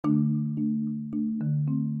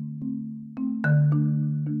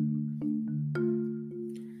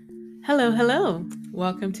Hello, hello.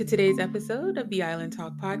 Welcome to today's episode of the Island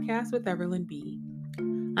Talk podcast with Everlyn B.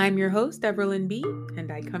 I'm your host, Everlyn B,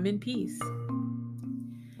 and I come in peace.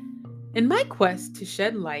 In my quest to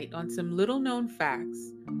shed light on some little known facts,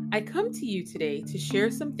 I come to you today to share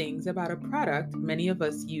some things about a product many of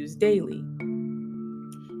us use daily.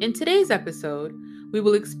 In today's episode, we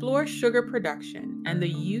will explore sugar production and the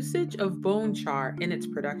usage of bone char in its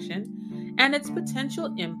production and its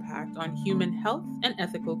potential impact on human health and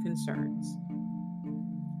ethical concerns.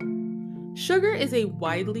 Sugar is a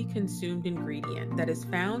widely consumed ingredient that is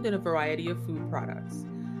found in a variety of food products.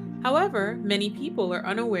 However, many people are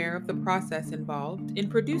unaware of the process involved in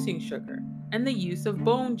producing sugar and the use of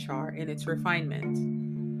bone char in its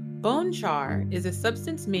refinement. Bone char is a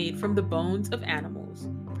substance made from the bones of animals,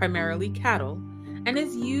 primarily cattle, and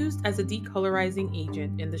is used as a decolorizing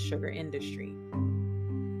agent in the sugar industry.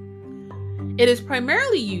 It is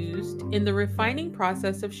primarily used in the refining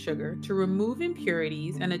process of sugar to remove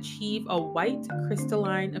impurities and achieve a white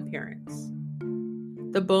crystalline appearance.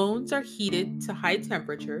 The bones are heated to high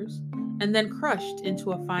temperatures and then crushed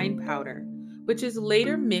into a fine powder, which is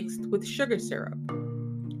later mixed with sugar syrup.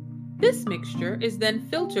 This mixture is then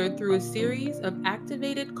filtered through a series of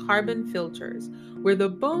activated carbon filters where the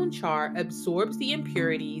bone char absorbs the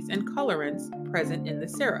impurities and colorants present in the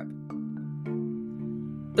syrup.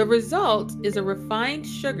 The result is a refined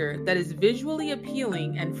sugar that is visually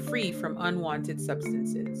appealing and free from unwanted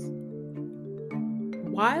substances.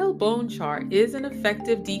 While bone char is an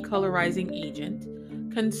effective decolorizing agent,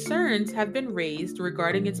 concerns have been raised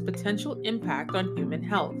regarding its potential impact on human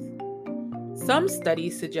health. Some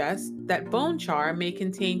studies suggest that bone char may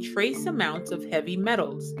contain trace amounts of heavy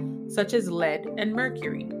metals, such as lead and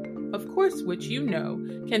mercury, of course, which you know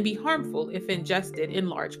can be harmful if ingested in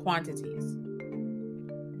large quantities.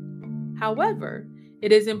 However,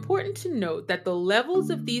 it is important to note that the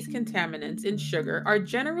levels of these contaminants in sugar are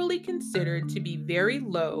generally considered to be very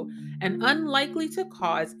low and unlikely to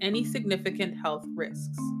cause any significant health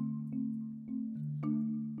risks.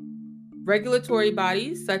 Regulatory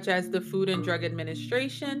bodies such as the Food and Drug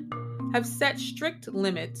Administration have set strict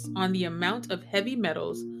limits on the amount of heavy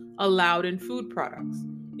metals allowed in food products,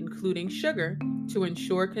 including sugar, to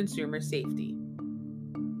ensure consumer safety.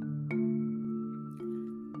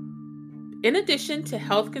 In addition to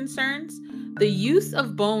health concerns, the use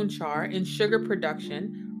of bone char in sugar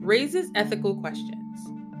production raises ethical questions.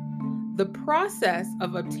 The process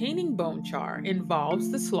of obtaining bone char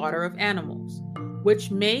involves the slaughter of animals, which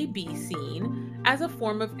may be seen as a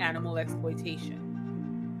form of animal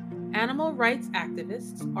exploitation. Animal rights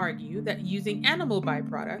activists argue that using animal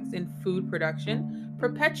byproducts in food production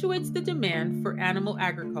perpetuates the demand for animal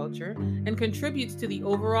agriculture and contributes to the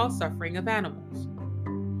overall suffering of animals.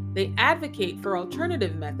 They advocate for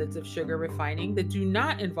alternative methods of sugar refining that do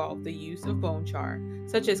not involve the use of bone char,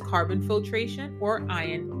 such as carbon filtration or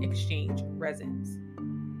ion exchange resins.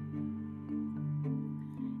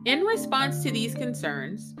 In response to these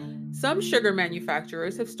concerns, some sugar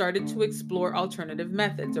manufacturers have started to explore alternative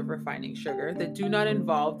methods of refining sugar that do not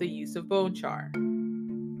involve the use of bone char.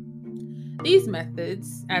 These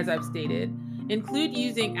methods, as I've stated, include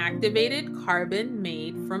using activated carbon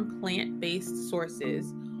made from plant-based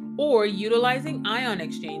sources or utilizing ion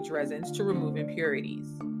exchange resins to remove impurities.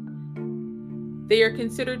 They are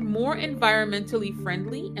considered more environmentally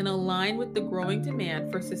friendly and align with the growing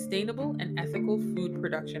demand for sustainable and ethical food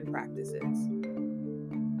production practices.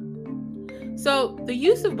 So, the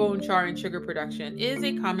use of bone char in sugar production is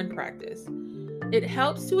a common practice. It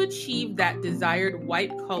helps to achieve that desired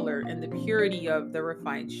white color and the purity of the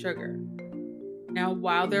refined sugar. Now,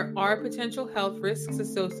 while there are potential health risks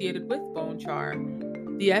associated with bone char,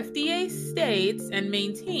 the FDA states and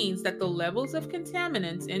maintains that the levels of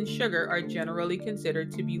contaminants in sugar are generally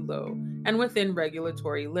considered to be low and within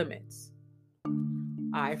regulatory limits.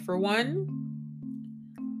 I, for one,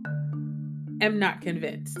 am not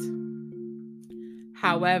convinced.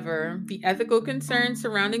 However, the ethical concerns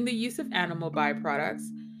surrounding the use of animal byproducts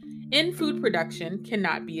in food production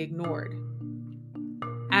cannot be ignored.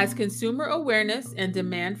 As consumer awareness and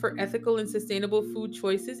demand for ethical and sustainable food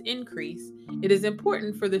choices increase, it is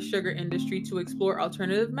important for the sugar industry to explore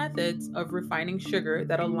alternative methods of refining sugar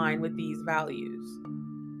that align with these values.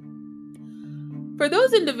 For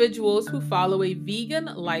those individuals who follow a vegan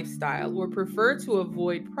lifestyle or prefer to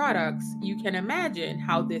avoid products, you can imagine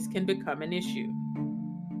how this can become an issue.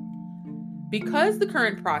 Because the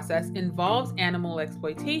current process involves animal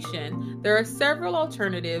exploitation, there are several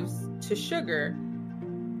alternatives to sugar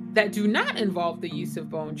that do not involve the use of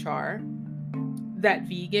bone char that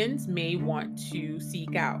vegans may want to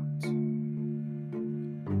seek out.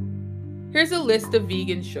 Here's a list of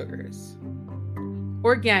vegan sugars.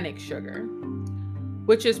 Organic sugar,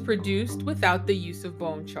 which is produced without the use of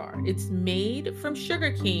bone char. It's made from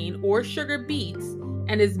sugarcane or sugar beets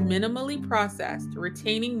and is minimally processed,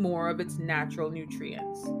 retaining more of its natural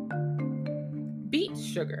nutrients. Beet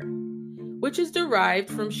sugar, which is derived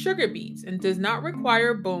from sugar beets and does not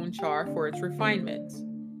require bone char for its refinement.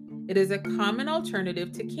 It is a common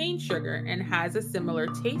alternative to cane sugar and has a similar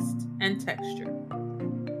taste and texture.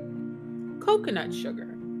 Coconut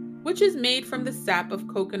sugar, which is made from the sap of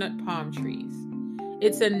coconut palm trees.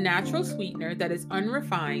 It's a natural sweetener that is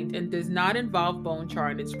unrefined and does not involve bone char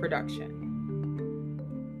in its production.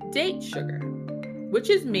 Date sugar, which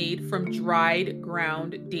is made from dried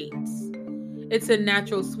ground dates. It's a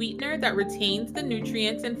natural sweetener that retains the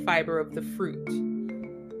nutrients and fiber of the fruit.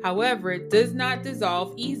 However, it does not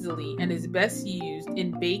dissolve easily and is best used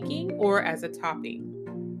in baking or as a topping.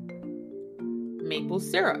 Maple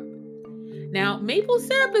syrup. Now, maple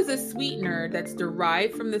syrup is a sweetener that's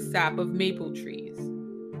derived from the sap of maple trees.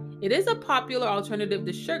 It is a popular alternative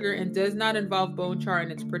to sugar and does not involve bone char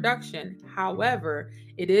in its production. However,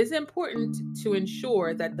 it is important to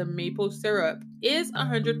ensure that the maple syrup is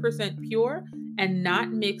 100% pure and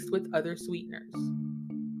not mixed with other sweeteners.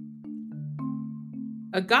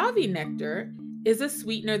 Agave nectar is a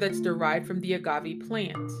sweetener that's derived from the agave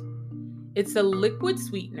plant. It's a liquid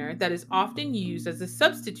sweetener that is often used as a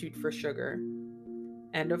substitute for sugar.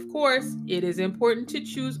 And of course, it is important to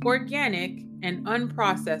choose organic and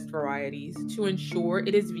unprocessed varieties to ensure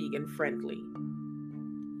it is vegan friendly.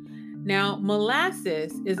 Now,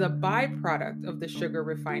 molasses is a byproduct of the sugar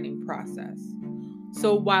refining process.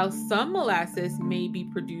 So while some molasses may be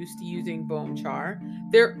produced using bone char,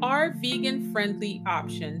 there are vegan friendly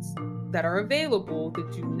options that are available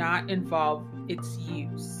that do not involve its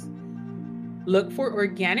use. Look for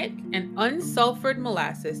organic and unsulfured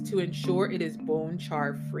molasses to ensure it is bone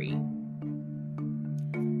char free.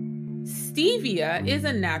 Stevia is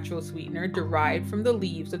a natural sweetener derived from the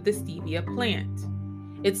leaves of the stevia plant.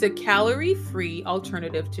 It's a calorie-free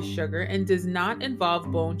alternative to sugar and does not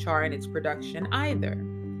involve bone char in its production either.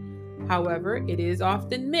 However, it is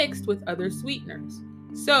often mixed with other sweeteners.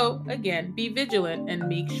 So, again, be vigilant and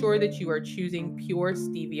make sure that you are choosing pure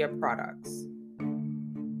stevia products.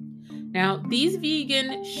 Now, these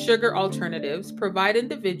vegan sugar alternatives provide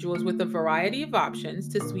individuals with a variety of options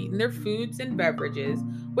to sweeten their foods and beverages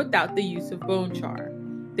without the use of bone char.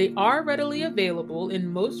 They are readily available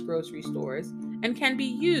in most grocery stores and can be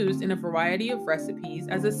used in a variety of recipes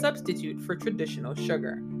as a substitute for traditional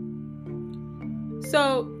sugar.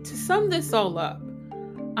 So, to sum this all up,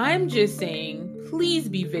 I'm just saying, please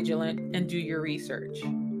be vigilant and do your research.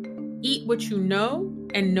 Eat what you know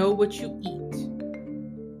and know what you eat.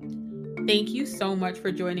 Thank you so much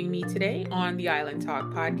for joining me today on the Island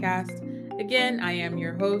Talk podcast. Again, I am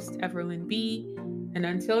your host, Everlyn B. And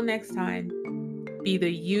until next time, be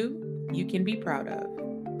the you can be proud of.